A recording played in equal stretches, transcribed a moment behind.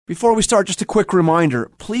Before we start, just a quick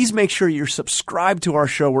reminder. Please make sure you're subscribed to our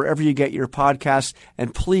show wherever you get your podcasts,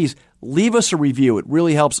 and please leave us a review. It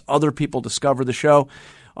really helps other people discover the show.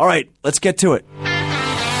 All right, let's get to it.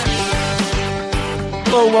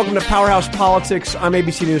 Hello, welcome to Powerhouse Politics. I'm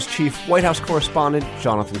ABC News Chief White House Correspondent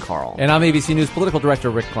Jonathan Karl. And I'm ABC News Political Director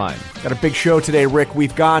Rick Klein. Got a big show today, Rick.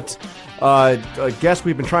 We've got a guest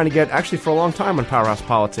we've been trying to get actually for a long time on Powerhouse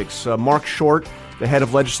Politics, Marc Short, the head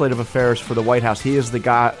of legislative affairs for the White House. He is the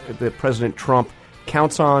guy that President Trump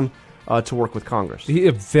counts on to work with Congress. He's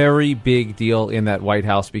a very big deal in that White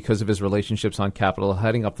House because of his relationships on Capitol,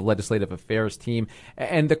 heading up the legislative affairs team.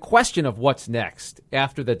 And the question of what's next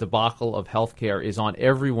after the debacle of health care is on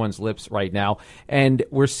everyone's lips right now. And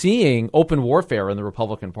we're seeing open warfare in the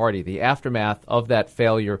Republican Party, the aftermath of that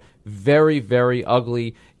failure. Very, very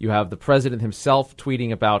ugly. You have the president himself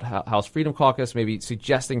tweeting about House Freedom Caucus, maybe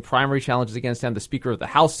suggesting primary challenges against him. The Speaker of the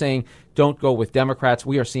House saying, don't go with Democrats.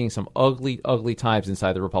 We are seeing some ugly, ugly times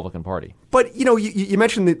inside the Republican Party. But, you know, you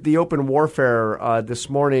mentioned the open warfare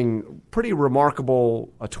this morning. Pretty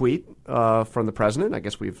remarkable tweet from the president. I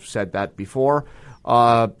guess we've said that before.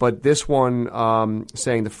 But this one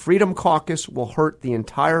saying the Freedom Caucus will hurt the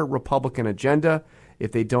entire Republican agenda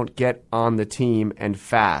if they don't get on the team and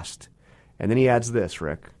fast. And then he adds this,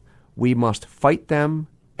 Rick. We must fight them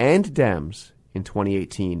and Dems in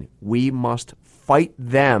 2018. We must fight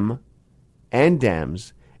them and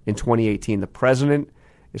Dems in 2018. The president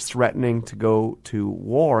is threatening to go to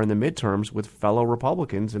war in the midterms with fellow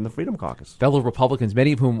Republicans in the Freedom Caucus. Fellow Republicans,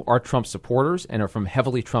 many of whom are Trump supporters and are from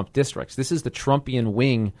heavily Trump districts. This is the Trumpian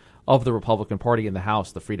wing of the Republican Party in the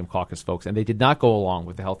House, the Freedom Caucus folks, and they did not go along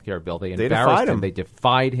with the health care bill. They embarrassed him. They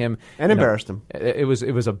defied him. And embarrassed him. It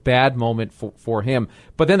was a bad moment for him.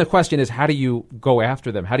 But then the question is, how do you go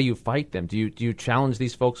after them? How do you fight them? Do you challenge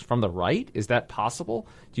these folks from the right? Is that possible?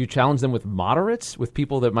 Do you challenge them with moderates, with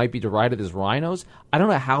people that might be derided as rhinos? I don't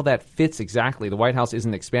know how that fits exactly. The White House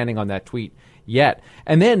isn't expanding on that tweet yet.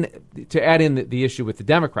 And then to add in the issue with the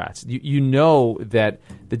Democrats, you know that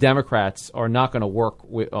the Democrats are not going to work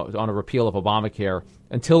on a repeal of Obamacare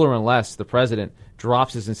until or unless the president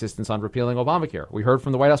drops his insistence on repealing Obamacare. We heard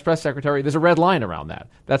from the White House press secretary there's a red line around that.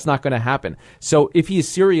 That's not going to happen. So if he is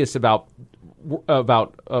serious about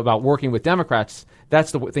working with Democrats,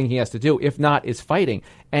 that's the thing he has to do. If not, is fighting.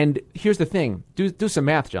 And here's the thing. Do some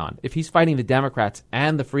math, John. If he's fighting the Democrats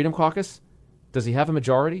and the Freedom Caucus, does he have a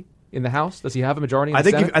majority in the House? Does he have a majority in the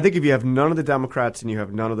Senate? I think if you have none of the Democrats and you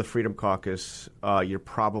have none of the Freedom Caucus, you're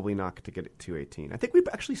probably not going to get it to 218. I think we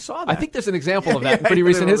actually saw that. I think there's an example of that in pretty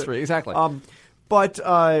recent history. Exactly. But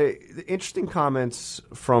interesting comments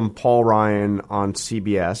from Paul Ryan on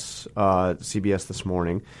CBS this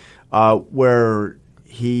morning, where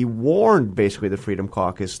he warned basically the Freedom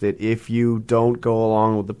Caucus that if you don't go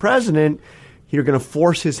along with the president, you're going to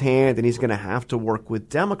force his hand and he's going to have to work with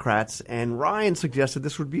Democrats. And Ryan suggested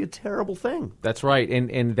this would be a terrible thing. That's right.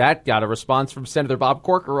 And that got a response from Senator Bob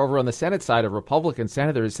Corker over on the Senate side. Of Republican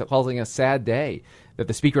senators calling a sad day that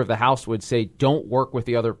the Speaker of the House would say, don't work with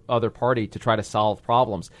the other party to try to solve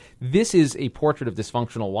problems. This is a portrait of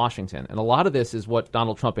dysfunctional Washington. And a lot of this is what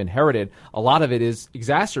Donald Trump inherited. A lot of it is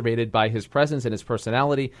exacerbated by his presence and his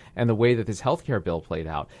personality and the way that this health care bill played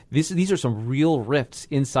out. These are some real rifts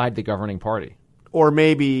inside the governing party. Or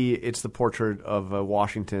maybe it's the portrait of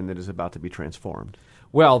Washington that is about to be transformed.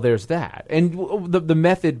 Well, there's that. And the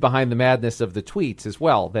method behind the madness of the tweets as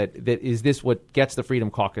well, that is this what gets the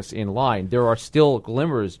Freedom Caucus in line? There are still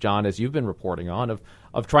glimmers, John, as you've been reporting on,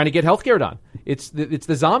 of trying to get health care done. It's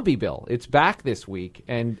the zombie bill. It's back this week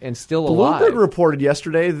and still alive. Bloomberg reported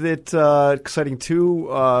yesterday that, citing two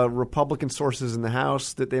Republican sources in the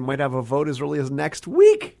House, that they might have a vote as early as next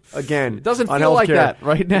week again. It doesn't feel like that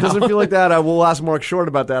right now. It doesn't feel like that. I will ask Marc Short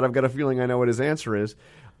about that. I've got a feeling I know what his answer is.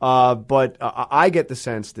 But I get the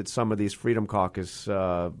sense that some of these Freedom Caucus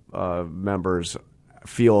members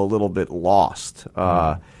feel a little bit lost.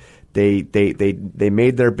 They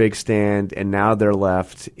made their big stand, and now they're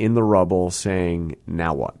left in the rubble saying,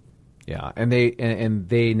 now what? Yeah, and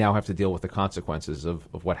they now have to deal with the consequences of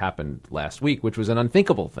what happened last week, which was an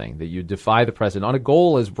unthinkable thing, that you defy the president on a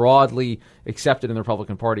goal as broadly accepted in the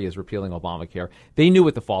Republican Party as repealing Obamacare. They knew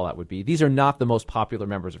what the fallout would be. These are not the most popular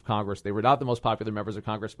members of Congress. They were not the most popular members of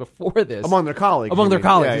Congress before this. Among their colleagues. Among their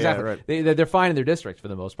colleagues, yeah, exactly. Yeah, right. They're fine in their districts for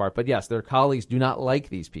the most part. But yes, their colleagues do not like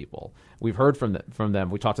these people. We've heard from them.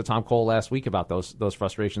 We talked to Tom Cole last week about those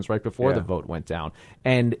frustrations right before the vote went down.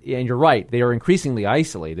 And you're right. They are increasingly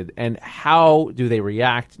isolated. And how do they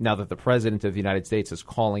react now that the president of the United States is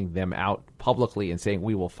calling them out publicly and saying,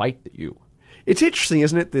 we will fight you? It's interesting,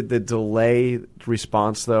 isn't it, the delayed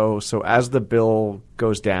response, though? So as the bill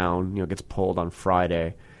goes down, gets pulled on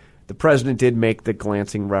Friday, The president did make the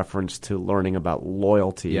glancing reference to learning about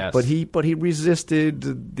loyalty, Yes. but he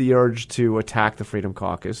resisted the urge to attack the Freedom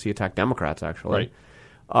Caucus. He attacked Democrats, actually.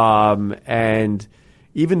 Right. And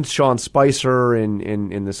even Sean Spicer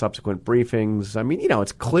in the subsequent briefings, I mean,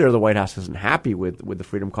 it's clear the White House isn't happy with the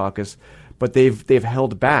Freedom Caucus, but they've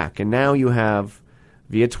held back. And now you have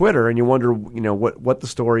via Twitter, and you wonder, what the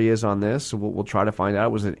story is on this. We'll try to find out.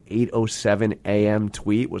 It was an 8:07 a.m.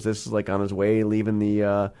 tweet. Was this like on his way leaving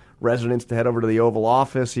the residence to head over to the Oval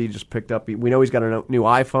Office? He just picked up. We know he's got a new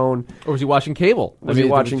iPhone. Or was he watching cable? Was he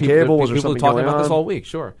watching cable? Was there people something talking going about on? this all week?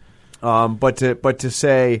 Sure. But to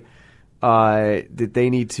say that they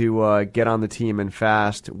need to get on the team and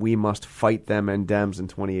fast, we must fight them and Dems in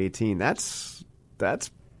 2018. That's a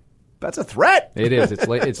threat. It is.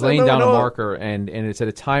 It's laying down a marker, and it's at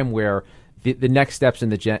a time where the next steps in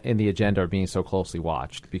the agenda are being so closely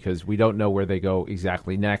watched, because we don't know where they go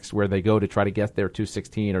exactly next, where they go to try to get their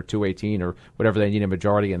 216 or 218 or whatever they need a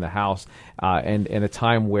majority in the House, and a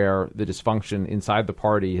time where the dysfunction inside the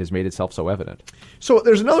party has made itself so evident. So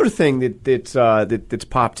there's another thing that's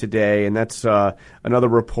popped today, and that's another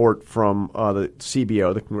report from the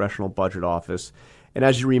CBO, the Congressional Budget Office. And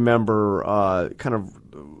as you remember, kind of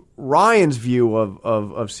Ryan's view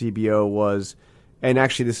of CBO was, and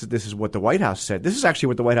actually this is what the White House said. This is actually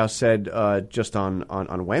what the White House said just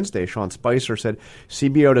on Wednesday. Sean Spicer said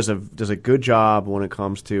CBO does a good job when it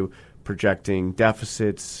comes to projecting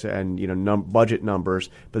deficits and budget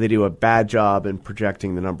numbers, but they do a bad job in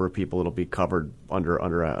projecting the number of people that'll be covered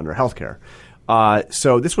under health care.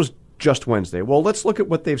 So this was just Wednesday. Well, let's look at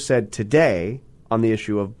what they've said today on the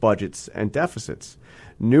issue of budgets and deficits.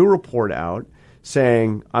 New report out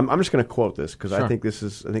saying, I'm just going to quote this because Sure. I think this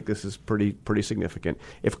is pretty significant.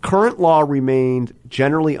 If current law remained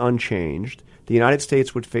generally unchanged, the United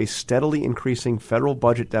States would face steadily increasing federal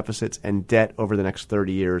budget deficits and debt over the next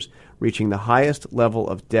 30 years, reaching the highest level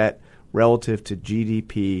of debt relative to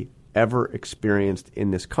GDP ever experienced in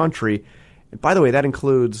this country. And by the way, that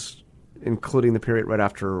including the period right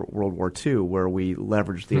after World War II, where we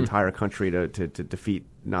leveraged the entire country to defeat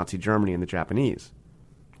Nazi Germany and the Japanese.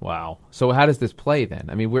 Wow. So how does this play then?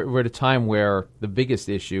 I mean, we're at a time where the biggest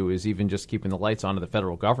issue is even just keeping the lights on to the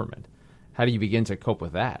federal government. How do you begin to cope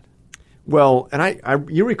with that? Well, and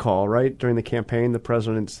you recall, right, during the campaign, the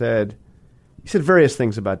president said various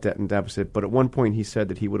things about debt and deficit, but at one point he said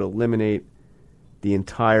that he would eliminate the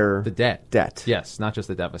entire debt. Yes, not just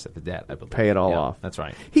the deficit, the debt, I believe. Pay it all off. That's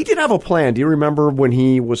right. He did have a plan. Do you remember when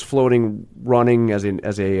he was running as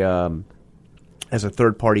a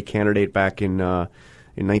third-party candidate back in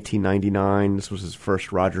 1999? This was his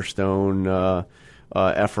first Roger Stone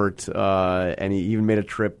effort, and he even made a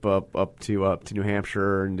trip up to New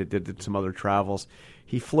Hampshire and did some other travels.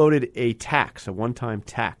 He floated a one-time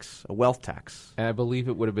tax, a wealth tax. And I believe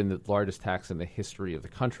it would have been the largest tax in the history of the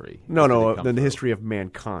country. No, in the history of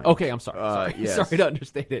mankind. Okay, I'm sorry. Yes. Sorry to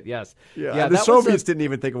understate it. Yes. Yeah, the Soviets didn't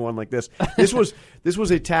even think of one like this. This was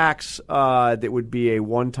a tax that would be a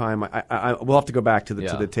one-time. We'll have to go back to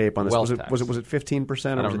the tape on this. Was it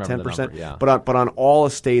 15% or was it 10%? Yeah. But on all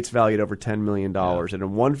estates valued over $10 million, and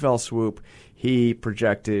in one fell swoop, he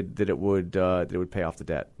projected that it would pay off the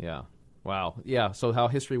debt. Yeah. Wow. Yeah. So how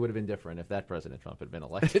history would have been different if that President Trump had been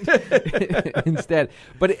elected instead.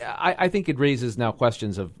 But I think it raises now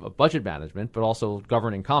questions of budget management, but also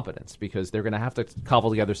governing competence, because they're going to have to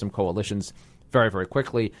cobble together some coalitions very, very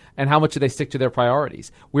quickly. And how much do they stick to their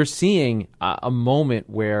priorities? We're seeing a moment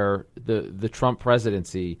where the Trump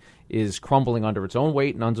presidency is crumbling under its own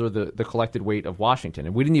weight and under the collected weight of Washington.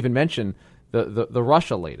 And we didn't even mention the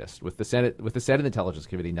Russia latest with the Senate Intelligence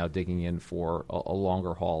Committee now digging in for a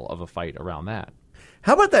longer haul of a fight around that.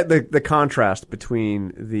 How about that the contrast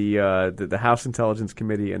between the House Intelligence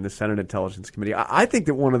Committee and the Senate Intelligence Committee? I think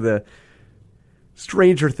that one of the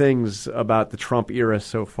stranger things about the Trump era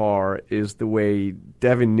so far is the way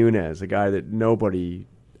Devin Nunes, a guy that nobody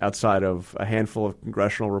outside of a handful of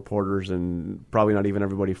congressional reporters and probably not even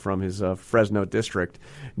everybody from his Fresno district,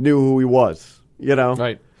 knew who he was.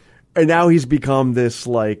 Right. And now he's become this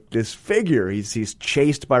figure. He's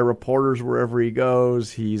chased by reporters wherever he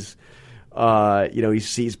goes. He's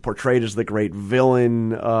he's portrayed as the great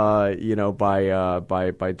villain, by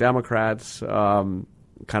Democrats, kind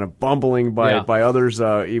of bumbling by others.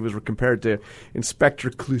 He was compared to Inspector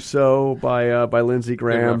Clouseau by Lindsey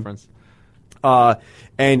Graham. Good reference.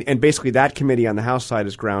 And basically that committee on the House side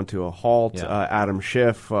is ground to a halt. Yeah. Adam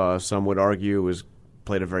Schiff, some would argue,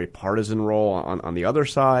 played a very partisan role on the other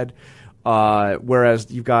side,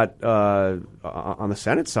 whereas you've got on the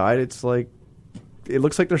Senate side, it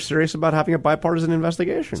looks like they're serious about having a bipartisan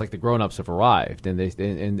investigation. It's like the grown-ups have arrived,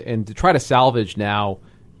 and to try to salvage now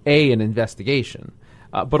A, an investigation,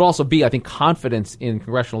 but also B, I think confidence in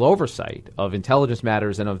congressional oversight of intelligence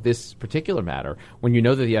matters and of this particular matter when you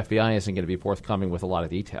know that the FBI isn't going to be forthcoming with a lot of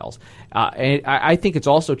details. And I think it's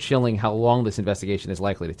also chilling how long this investigation is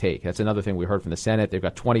likely to take. That's another thing we heard from the Senate. They've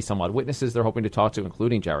got 20-some-odd witnesses they're hoping to talk to,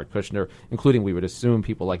 including Jared Kushner, including, we would assume,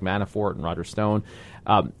 people like Manafort and Roger Stone.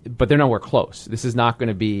 But they're nowhere close. This is not going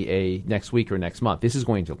to be a next week or next month. This is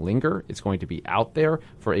going to linger. It's going to be out there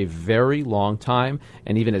for a very long time.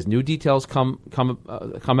 And even as new details come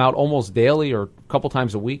out almost daily or a couple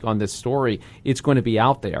times a week on this story, it's going to be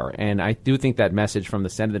out there. And I do think that message from the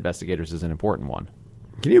Senate investigators is an important one.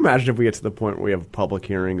 Can you imagine if we get to the point where we have public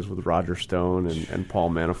hearings with Roger Stone and Paul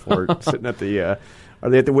Manafort sitting at the are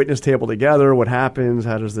they at the witness table together? What happens?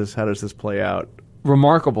 How does this play out?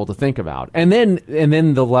 Remarkable to think about, and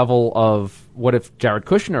then the level of what if Jared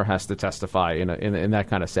Kushner has to testify in that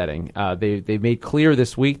kind of setting? They made clear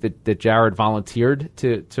this week that Jared volunteered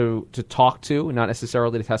to talk to, not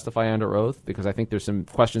necessarily to testify under oath, because I think there's some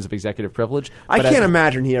questions of executive privilege. I can't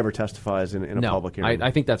imagine he ever testifies in a public hearing.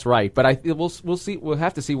 I think that's right, but we'll see. We'll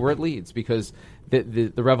have to see where it leads, because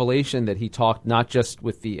the revelation that he talked not just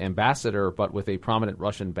with the ambassador but with a prominent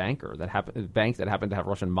Russian bank that happened to have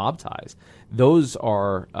Russian mob ties. Those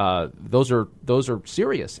are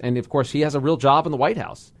serious, and of course he has a real job in the White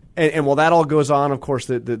House. And while that all goes on, of course,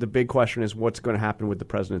 the big question is what's going to happen with the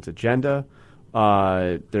president's agenda.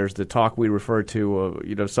 There's the talk we referred to,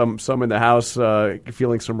 some in the House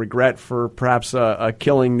feeling some regret for perhaps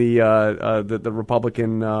killing the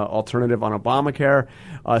Republican alternative on Obamacare,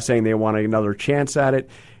 saying they want another chance at it.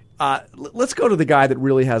 Let's go to the guy that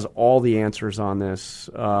really has all the answers on this,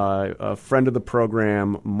 a friend of the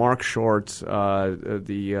program, Marc Short,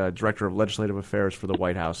 the Director of Legislative Affairs for the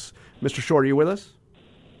White House. Mr. Short, are you with us?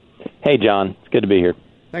 Hey, John. It's good to be here.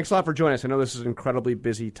 Thanks a lot for joining us. I know this is an incredibly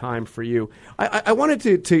busy time for you. I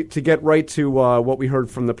wanted to get right to what we heard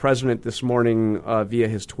from the president this morning via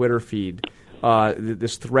his Twitter feed,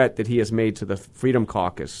 this threat that he has made to the Freedom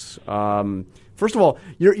Caucus. First of all,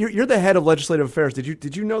 you're the head of legislative affairs.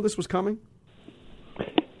 Did you know this was coming?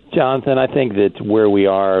 Jonathan, I think that where we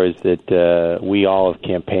are is that we all have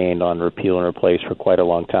campaigned on repeal and replace for quite a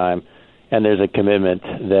long time. And there's a commitment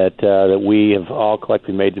that we have all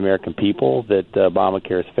collectively made to the American people that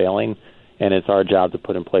Obamacare is failing, and it's our job to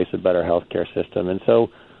put in place a better health care system. And so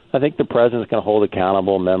I think the president's going to hold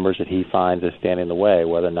accountable members that he finds as standing in the way,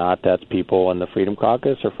 whether or not that's people in the Freedom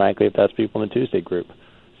Caucus or, frankly, if that's people in the Tuesday group.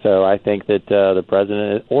 So I think that the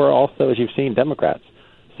president, or also, as you've seen, Democrats.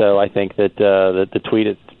 So I think that the tweet,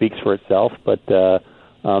 it speaks for itself, but the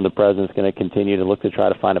president's going to continue to look to try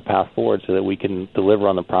to find a path forward so that we can deliver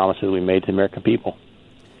on the promises we made to the American people.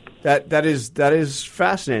 That is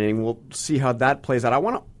fascinating. We'll see how that plays out. I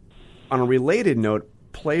want to, on a related note,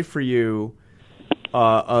 play for you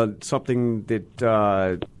something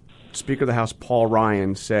that Speaker of the House Paul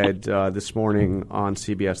Ryan said this morning on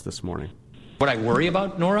CBS This Morning. What I worry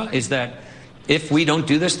about, Nora, is that if we don't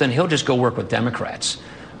do this, then he'll just go work with Democrats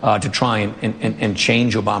to try and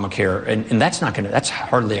change Obamacare, and that's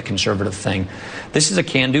hardly a conservative thing. This is a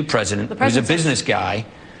can-do president who's a business guy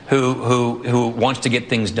who wants to get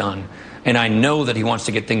things done, and I know that he wants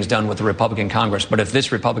to get things done with the Republican Congress. But if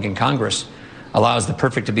this Republican Congress allows the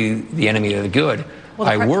perfect to be the enemy of the good,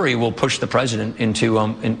 I worry will push the president into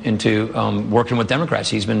working with Democrats.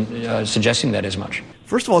 He's been suggesting that as much.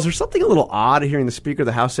 First of all, is there something a little odd hearing the Speaker of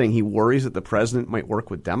the House saying he worries that the president might work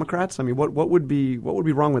with Democrats? I mean, what would be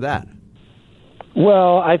wrong with that?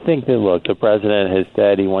 Well, I think that, look, the president has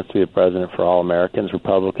said he wants to be the president for all Americans,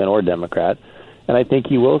 Republican or Democrat, and I think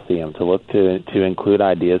you will see him to look to include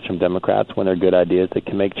ideas from Democrats when they're good ideas that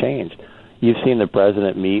can make change. You've seen the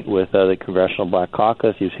president meet with the Congressional Black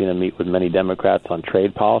Caucus. You've seen him meet with many Democrats on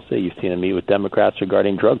trade policy. You've seen him meet with Democrats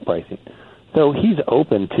regarding drug pricing. So he's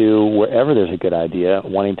open to wherever there's a good idea,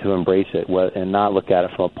 wanting to embrace it and not look at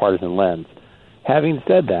it from a partisan lens. Having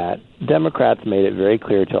said that, Democrats made it very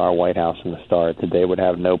clear to our White House from the start that they would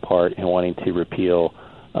have no part in wanting to repeal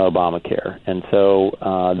Obamacare. And so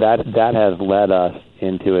that has led us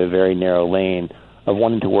into a very narrow lane of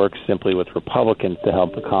wanting to work simply with Republicans to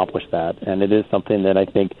help accomplish that. And it is something that I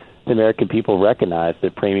think the American people recognize,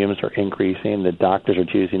 that premiums are increasing, that doctors are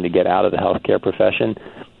choosing to get out of the healthcare profession,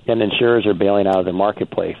 and insurers are bailing out of the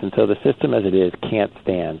marketplace. And so the system as it is can't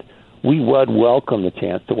stand. We would welcome the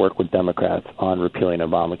chance to work with Democrats on repealing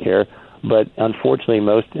Obamacare, but unfortunately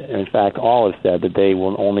in fact, all have said that they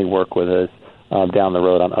will only work with us down the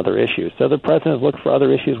road on other issues. So the president has looked for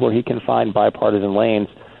other issues where he can find bipartisan lanes,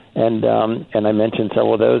 and I mentioned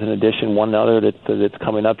several of those. In addition, one other that's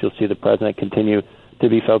coming up, you'll see the president continue to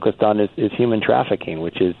be focused on is human trafficking,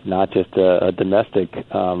 which is not just a domestic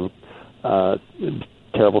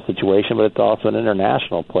terrible situation, but it's also an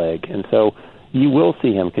international plague. And so you will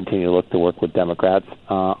see him continue to look to work with Democrats.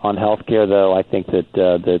 On health care, though, I think that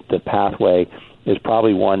the pathway is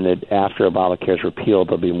probably one that after Obamacare is repealed,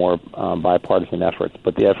 there'll be more bipartisan efforts.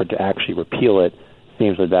 But the effort to actually repeal it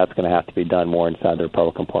seems like that's going to have to be done more inside the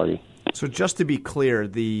Republican Party. So just to be clear,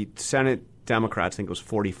 the Senate Democrats, I think it was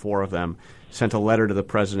 44 of them, sent a letter to the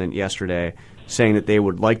president yesterday saying that they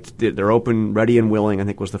would they're open, ready, and willing, I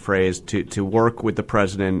think was the phrase, to work with the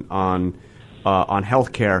president on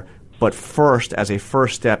health care. But first, as a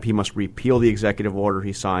first step, he must repeal the executive order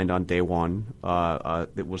he signed on day one.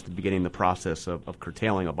 That was the beginning of the process of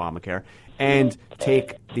curtailing Obamacare, and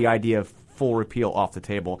take the idea of full repeal off the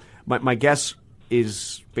table. My guess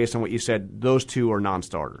is, based on what you said, those two are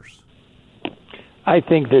non-starters. I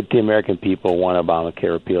think that the American people want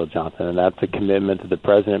Obamacare repealed, Jonathan, and that's a commitment that the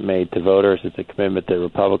president made to voters. It's a commitment that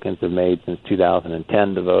Republicans have made since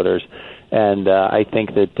 2010 to voters. And I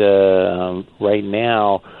think that right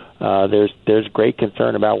now there's great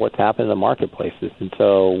concern about what's happened in the marketplaces, and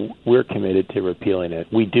so we're committed to repealing it.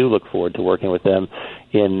 We do look forward to working with them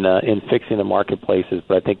in fixing the marketplaces,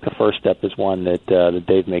 but I think the first step is one that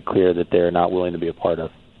they've made clear that they're not willing to be a part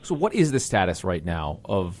of. So what is the status right now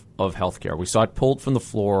of health care? We saw it pulled from the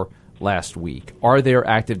floor last week. Are there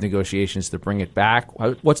active negotiations to bring it back?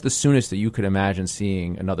 What's the soonest that you could imagine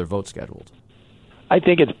seeing another vote scheduled? I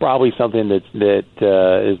think it's probably something that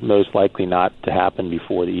is most likely not to happen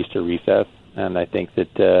before the Easter recess. And I think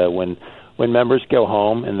that when members go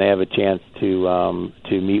home and they have a chance to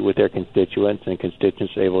meet with their constituents, and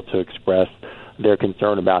constituents are able to express their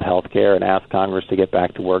concern about health care and ask Congress to get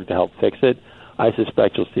back to work to help fix it, I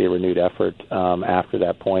suspect you'll see a renewed effort after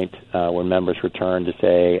that point when members return to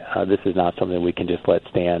say, this is not something we can just let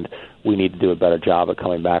stand. We need to do a better job of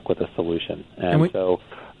coming back with a solution. And so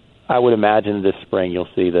I would imagine this spring you'll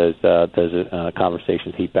see those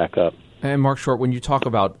conversations heat back up. And Mark Short, when you talk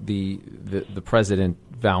about the president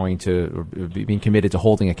vowing to, or being committed to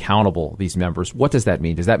holding accountable these members, what does that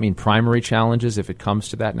mean? Does that mean primary challenges if it comes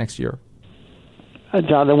to that next year?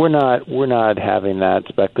 Jonathan, we're not having that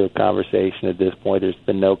speculative conversation at this point. There's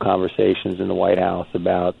been no conversations in the White House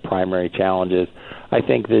about primary challenges. I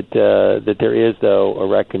think that there is, though, a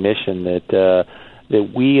recognition that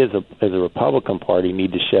we as a Republican Party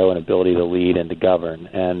need to show an ability to lead and to govern.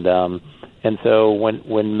 And so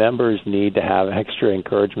when members need to have extra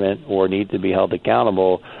encouragement or need to be held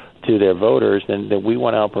accountable to their voters, then we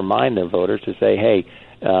want to help remind their voters to say, hey,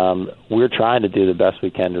 we're trying to do the best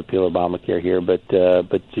we can to repeal Obamacare here, but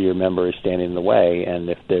your member is standing in the way. And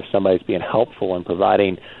if there's somebody's being helpful in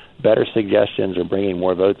providing better suggestions or bringing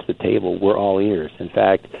more votes to the table, we're all ears. In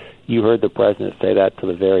fact, you heard the president say that to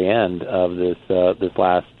the very end of this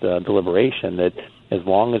last deliberation, that as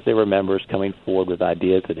long as there were members coming forward with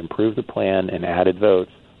ideas that improved the plan and added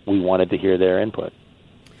votes, we wanted to hear their input.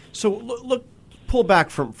 So look, pull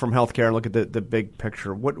back from healthcare and look at the big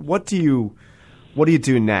picture. What do you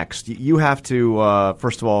do next? You have to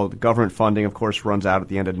first of all, the government funding, of course, runs out at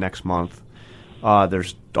the end of next month.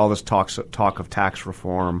 There's all this talk of tax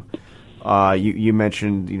reform. You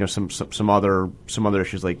mentioned some other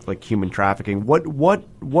issues like human trafficking.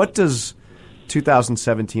 What does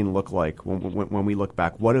 2017 look like when we look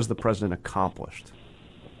back? What has the president accomplished?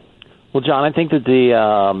 Well, John, I think that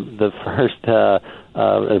the first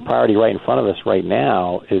priority right in front of us right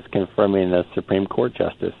now is confirming the Supreme Court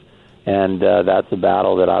justice. And that's a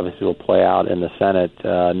battle that obviously will play out in the Senate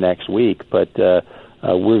next week. But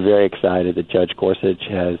we're very excited that Judge Gorsuch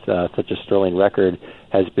has such a sterling record,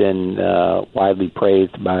 has been widely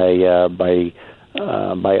praised by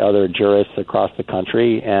other jurists across the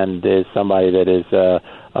country, and is somebody that is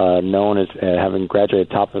known as having graduated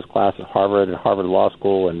top of his class at Harvard Law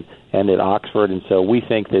School and at Oxford. And so we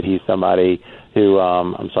think that he's somebody who,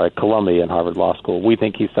 Columbia and Harvard Law School. We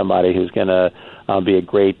think he's somebody who's going to be a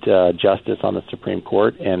great justice on the Supreme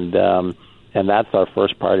Court, and that's our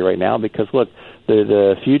first priority right now. Because look,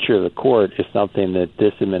 the future of the court is something that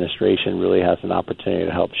this administration really has an opportunity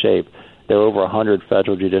to help shape. There are over 100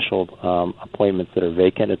 federal judicial appointments that are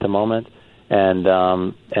vacant at the moment, and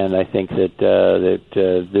I think that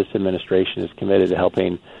this administration is committed to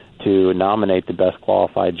helping to nominate the best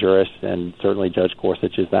qualified jurists, and certainly Judge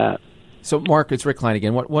Gorsuch is that. So, Mark, it's Rick Klein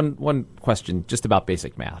again. One question just about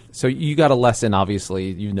basic math. So you got a lesson,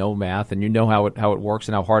 obviously. You know math, and you know how it works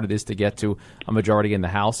and how hard it is to get to a majority in the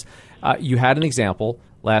House. You had an example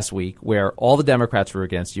last week where all the Democrats were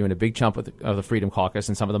against you and a big chunk of the Freedom Caucus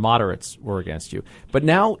and some of the moderates were against you. But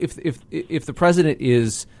now if the president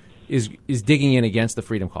is is digging in against the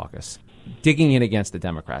Freedom Caucus, digging in against the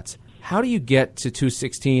Democrats. How do you get to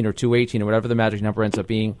 216 or 218 or whatever the magic number ends up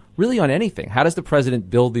being, really on anything? How does the president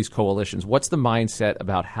build these coalitions? What's the mindset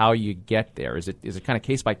about how you get there? Is it kind of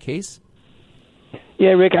case by case?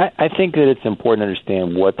 Yeah, Rick, I think that it's important to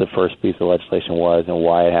understand what the first piece of legislation was and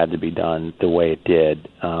why it had to be done the way it did.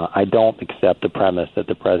 I don't accept the premise that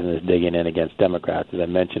the president is digging in against Democrats. As I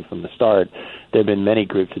mentioned from the start, there have been many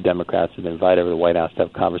groups of Democrats who have invited over the White House to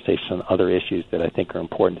have conversations on other issues that I think are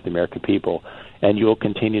important to the American people, and you'll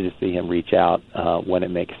continue to see him reach out when it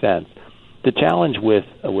makes sense. The challenge with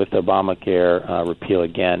Obamacare repeal,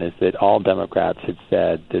 again, is that all Democrats had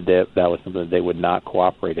said that that was something that they would not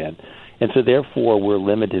cooperate in. And so, therefore, we're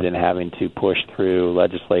limited in having to push through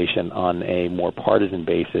legislation on a more partisan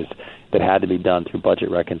basis that had to be done through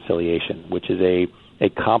budget reconciliation, which is a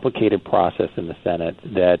complicated process in the Senate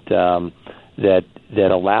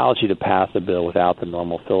that allows you to pass a bill without the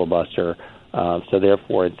normal filibuster. So,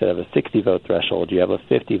 therefore, instead of a 60-vote threshold, you have a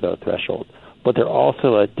 50-vote threshold. But there are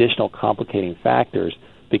also additional complicating factors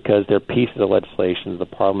because they're pieces of legislation the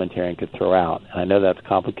parliamentarian could throw out. And I know that's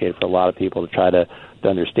complicated for a lot of people to try to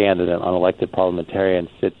understand that an unelected parliamentarian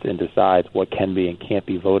sits and decides what can be and can't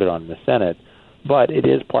be voted on in the Senate. But it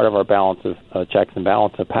is part of our balance of checks and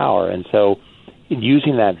balance of power. And so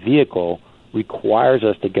using that vehicle requires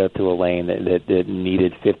us to go through a lane that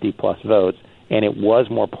needed 50-plus votes, and it was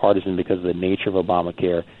more partisan because of the nature of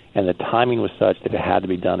Obamacare, and the timing was such that it had to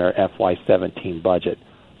be done in our FY17 budget.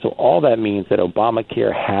 So all that means that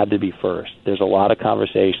Obamacare had to be first. There's a lot of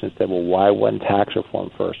conversations that, well, why wasn't tax reform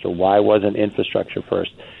first, or why wasn't infrastructure first?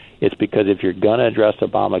 It's because if you're going to address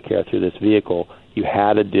Obamacare through this vehicle, you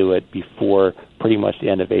had to do it before pretty much the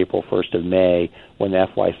end of April, 1st of May, when the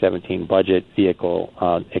FY17 budget vehicle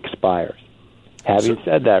expires. Having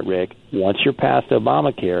said that, Rick, once you're past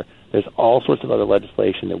Obamacare, there's all sorts of other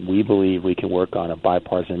legislation that we believe we can work on in a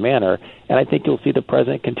bipartisan manner, and I think you'll see the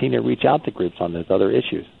president continue to reach out to groups on those other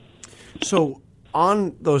issues. So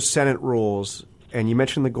on those Senate rules, and you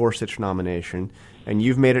mentioned the Gorsuch nomination, and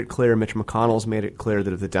you've made it clear, Mitch McConnell's made it clear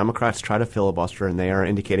that if the Democrats try to filibuster, and they are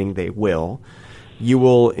indicating they will, you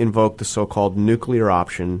will invoke the so-called nuclear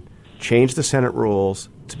option, change the Senate rules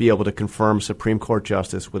to be able to confirm Supreme Court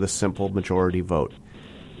justice with a simple majority vote.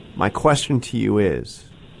 My question to you is,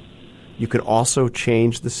 you could also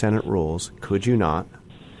change the Senate rules, could you not,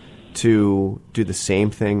 to do the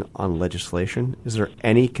same thing on legislation? Is there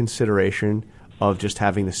any consideration of just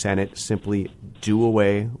having the Senate simply do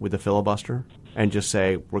away with the filibuster and just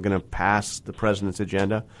say we're going to pass the president's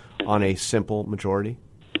agenda on a simple majority?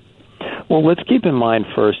 Well, let's keep in mind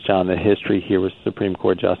first, John, the history here with Supreme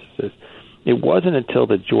Court justices. It wasn't until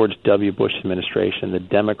the George W. Bush administration that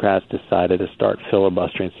Democrats decided to start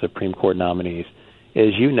filibustering Supreme Court nominees.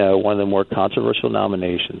 As you know, one of the more controversial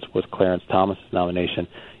nominations was Clarence Thomas's nomination,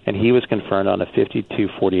 and he was confirmed on a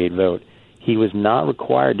 52-48 vote. He was not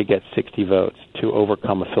required to get 60 votes to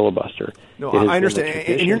overcome a filibuster. No, I understand.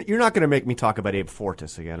 And you're not going to make me talk about Abe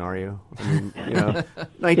Fortas again, are you? I mean,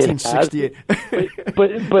 1968.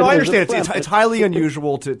 But no, I understand. It's highly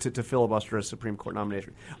unusual to filibuster a Supreme Court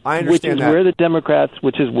nomination. I understand which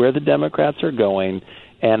is where the Democrats are going.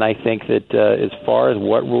 And I think that as far as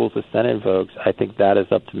what rules the Senate invokes, I think that is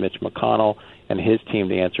up to Mitch McConnell and his team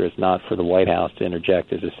to answer. It's not for the White House to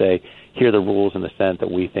interject, is to say, here are the rules in the Senate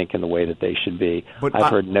that we think in the way that they should be. But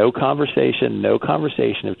I've heard no conversation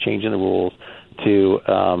of changing the rules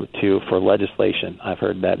for legislation. I've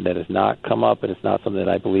heard that has not come up, and it's not something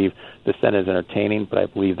that I believe the Senate is entertaining, but I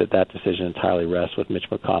believe that decision entirely rests with Mitch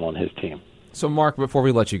McConnell and his team. So, Mark, before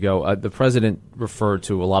we let you go, the president referred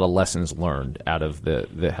to a lot of lessons learned out of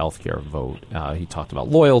the health care vote. He talked about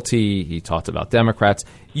loyalty. He talked about Democrats.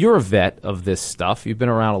 You're a vet of this stuff. You've been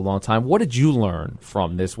around a long time. What did you learn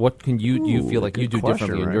from this? What can you do you feel like you do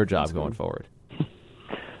differently in your job going forward?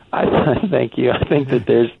 Thank you. I think that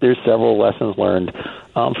there's several lessons learned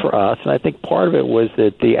for us, and I think part of it was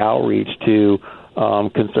that the outreach to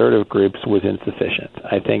conservative groups was insufficient.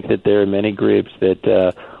 I think that there are many groups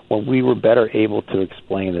that when we were better able to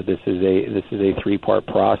explain that this is a three-part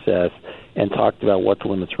process and talked about what the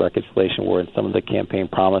limits of reconciliation were and some of the campaign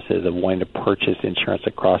promises of wanting to purchase insurance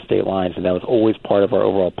across state lines, and that was always part of our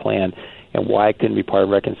overall plan, and why it couldn't be part of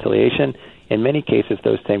reconciliation. In many cases,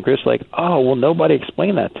 those same groups were like, oh, well, nobody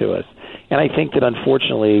explained that to us. And I think that,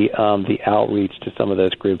 unfortunately, the outreach to some of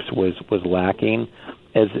those groups was lacking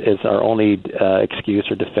as our only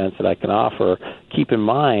excuse or defense that I can offer. Keep in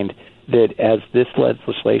mind that as this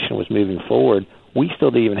legislation was moving forward, we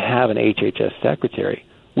still didn't even have an HHS secretary.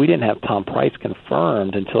 We didn't have Tom Price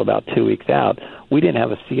confirmed until about 2 weeks out. We didn't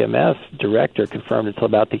have a CMS director confirmed until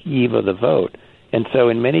about the eve of the vote. And so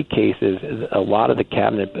in many cases, a lot of the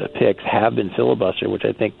cabinet picks have been filibustered, which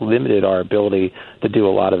I think limited our ability to do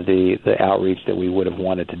a lot of the outreach that we would have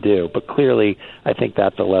wanted to do. But clearly, I think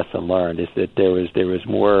that's a lesson learned, is that there was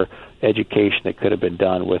more education that could have been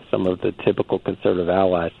done with some of the typical conservative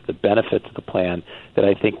allies, the benefits of the plan, that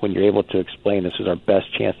I think when you're able to explain this was our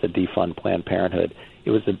best chance to defund Planned Parenthood,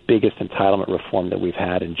 it was the biggest entitlement reform that we've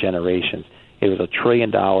had in generations. It was $1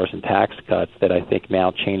 trillion in tax cuts that I think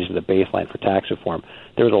now changes the baseline for tax reform.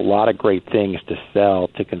 There was a lot of great things to sell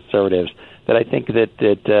to conservatives that I think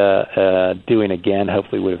that doing again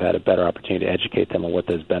hopefully would have had a better opportunity to educate them on what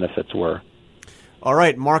those benefits were. All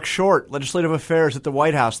right, Mark Short, Legislative Affairs at the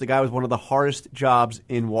White House, the guy with one of the hardest jobs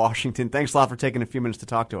in Washington. Thanks a lot for taking a few minutes to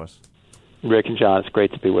talk to us. Rick and John, it's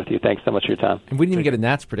great to be with you. Thanks so much for your time. And we didn't even get a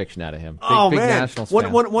Nats prediction out of him. Big man, Nationals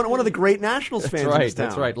fan. One of the great Nationals fans in this town.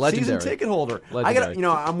 That's right, legendary. Season ticket holder. Legendary.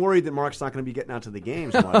 I'm worried that Mark's not going to be getting out to the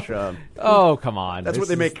games much. Oh, come on. That's what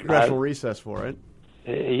they make congressional recess for, right?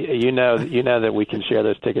 You know that we can share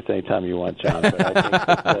those tickets anytime you want, John. But I think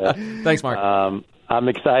that, thanks, Mark. I'm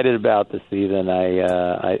excited about the season.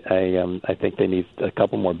 I think they need a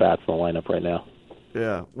couple more bats in the lineup right now.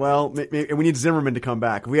 Yeah, well, we need Zimmerman to come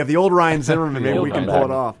back. If we have the old Ryan Zimmerman, maybe we can pull it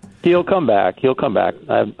off. He'll come back. I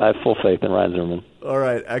have full faith in Ryan Zimmerman. All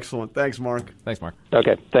right, excellent. Thanks, Mark. Thanks, Mark.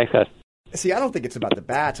 Okay, thanks, guys. See, I don't think it's about the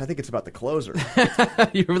bats. I think it's about the closer. I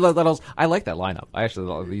like that lineup. I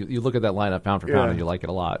actually, you look at that lineup pound for pound, and you like it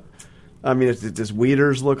a lot. I mean, does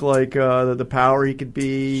Wieters look like the power he could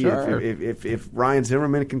be? Sure. If Ryan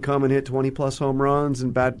Zimmerman can come and hit 20-plus home runs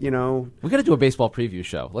and bat, we got to do a baseball preview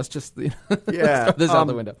show. Let's just throw this out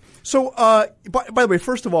the window. So, by the way,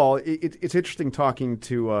 first of all, it's interesting talking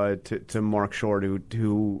to Mark Short,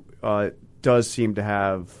 who does seem to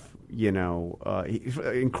have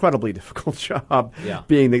incredibly difficult job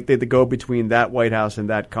being the go-between that White House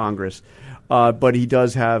and that Congress. But he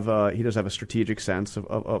does have a strategic sense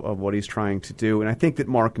of what he's trying to do, and I think that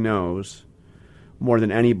Mark knows more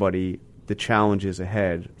than anybody the challenges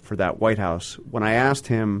ahead for that White House. When I asked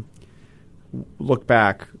him, look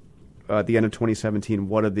back at the end of 2017,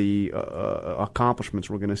 what are the accomplishments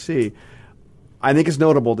we're going to see? I think it's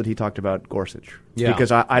notable that he talked about Gorsuch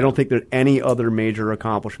because I don't think that any other major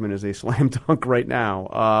accomplishment is a slam dunk right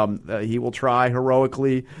now. He will try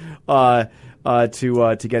heroically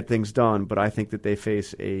to get things done, but I think that they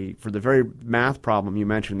face for the very math problem you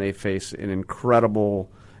mentioned, they face an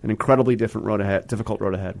incredibly difficult road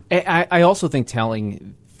ahead. I also think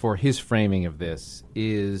telling for his framing of this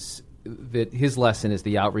is that his lesson is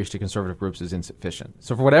the outreach to conservative groups is insufficient.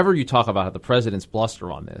 So for whatever you talk about the president's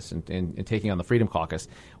bluster on this and taking on the Freedom Caucus,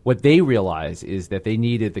 what they realize is that they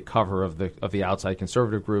needed the cover of the outside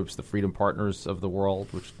conservative groups, the Freedom Partners of the world,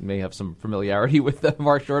 which may have some familiarity with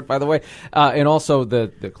Mark Short, by the way, and also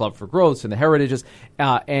the Club for Growth and the Heritages.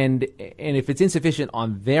 And if it's insufficient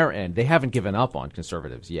on their end, they haven't given up on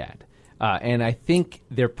conservatives yet. And I think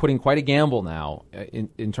they're putting quite a gamble now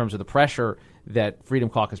in terms of the pressure that Freedom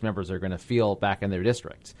Caucus members are going to feel back in their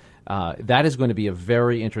districts. That is going to be a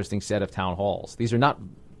very interesting set of town halls. These are not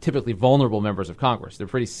typically vulnerable members of Congress. They're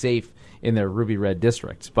pretty safe in their ruby red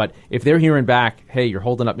districts. But if they're hearing back, hey, you're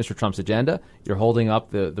holding up Mr. Trump's agenda, you're holding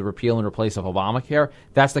up the repeal and replace of Obamacare,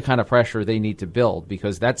 that's the kind of pressure they need to build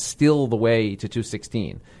because that's still the way to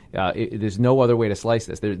 216. There's no other way to slice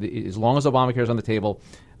this. As long as Obamacare is on the table,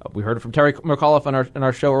 we heard it from Terry McAuliffe on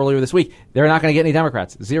our show earlier this week. They're not going to get any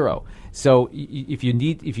Democrats, zero. So if you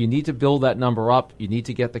need to build that number up, you need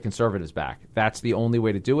to get the conservatives back. That's the only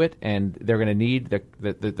way to do it, and they're going to need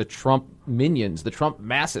the Trump minions, the Trump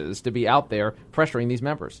masses, to be out there pressuring these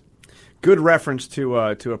members. Good reference to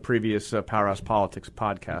a previous Powerhouse Politics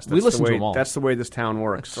podcast. We listen to them all. That's the way this town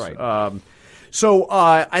works. That's right. So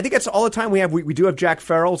I think that's all the time we have. We do have Jack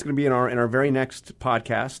Farrell. It's going to be in our very next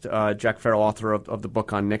podcast. Jack Farrell, author of the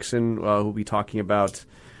book on Nixon, who will be talking about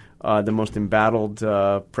the most embattled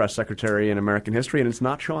press secretary in American history, and it's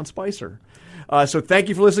not Sean Spicer. So thank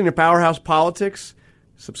you for listening to Powerhouse Politics.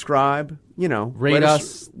 Subscribe, rate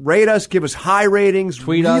us, give us high ratings,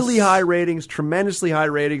 tweet really us. high ratings, tremendously high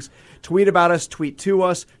ratings. Tweet about us, tweet to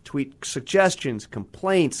us, tweet suggestions,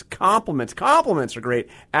 complaints, compliments. Compliments are great.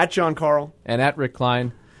 At John Carl. And at Rick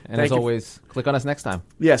Klein. And as always, click on us next time.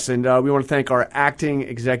 Yes, and we want to thank our acting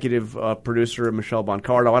executive producer, Michelle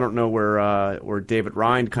Boncardo. I don't know where David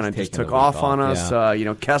Rind kind of just took off on us.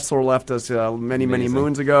 Yeah. Kessler left us many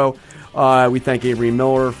moons ago. We thank Avery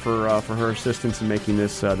Miller for her assistance in making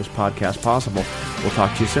this podcast possible. We'll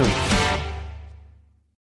talk to you soon.